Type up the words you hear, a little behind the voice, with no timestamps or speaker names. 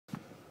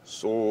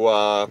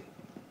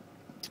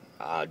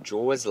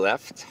Joe has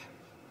left.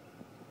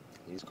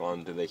 He's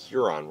gone to the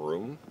Huron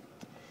room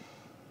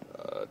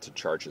to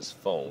charge his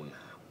phone.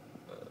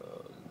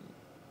 Um,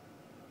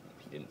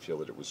 he didn't feel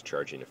that it was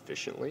charging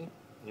efficiently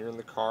here in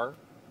the car.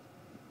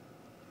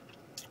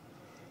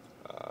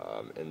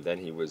 And then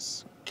he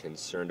was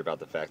concerned about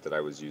the fact that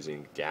I was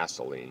using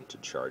gasoline to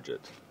charge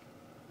it.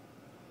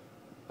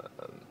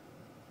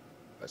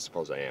 I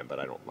suppose I am, but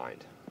I don't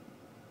mind.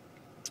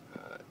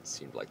 It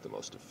seemed like the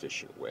most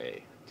efficient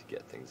way to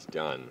get things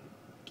done,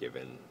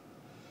 given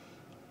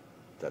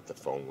that the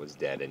phone was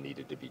dead and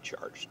needed to be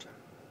charged.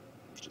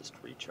 Just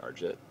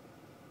recharge it,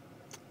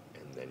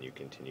 and then you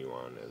continue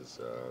on as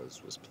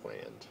was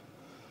planned.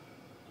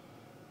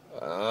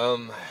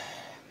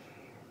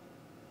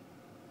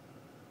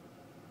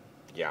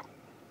 Yeah.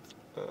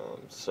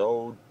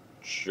 So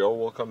Joe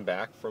will come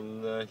back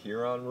from the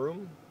Huron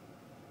room,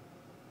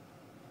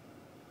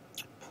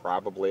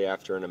 probably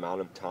after an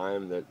amount of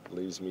time that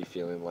leaves me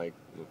feeling like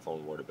the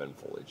phone would have been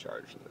fully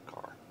charged in the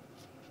car.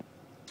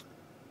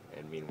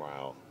 And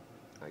meanwhile,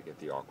 I get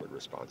the awkward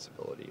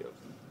responsibility of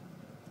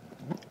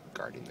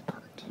guarding the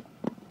cart.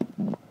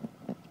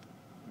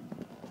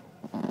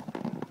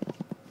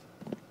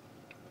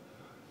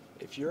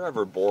 If you're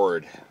ever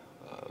bored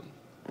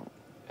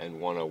and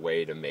want a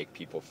way to make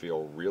people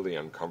feel really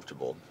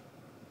uncomfortable,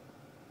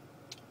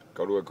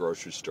 go to a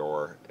grocery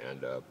store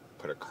and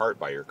put a cart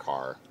by your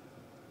car,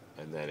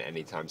 and then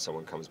anytime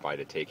someone comes by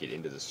to take it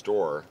into the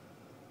store,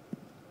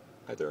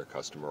 either a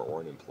customer or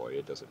an employee,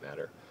 it doesn't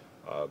matter,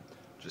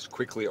 just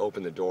quickly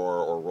open the door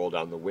or roll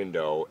down the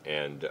window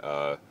and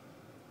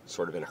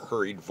sort of in a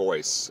hurried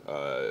voice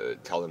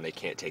tell them they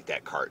can't take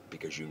that cart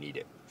because you need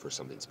it for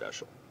something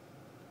special.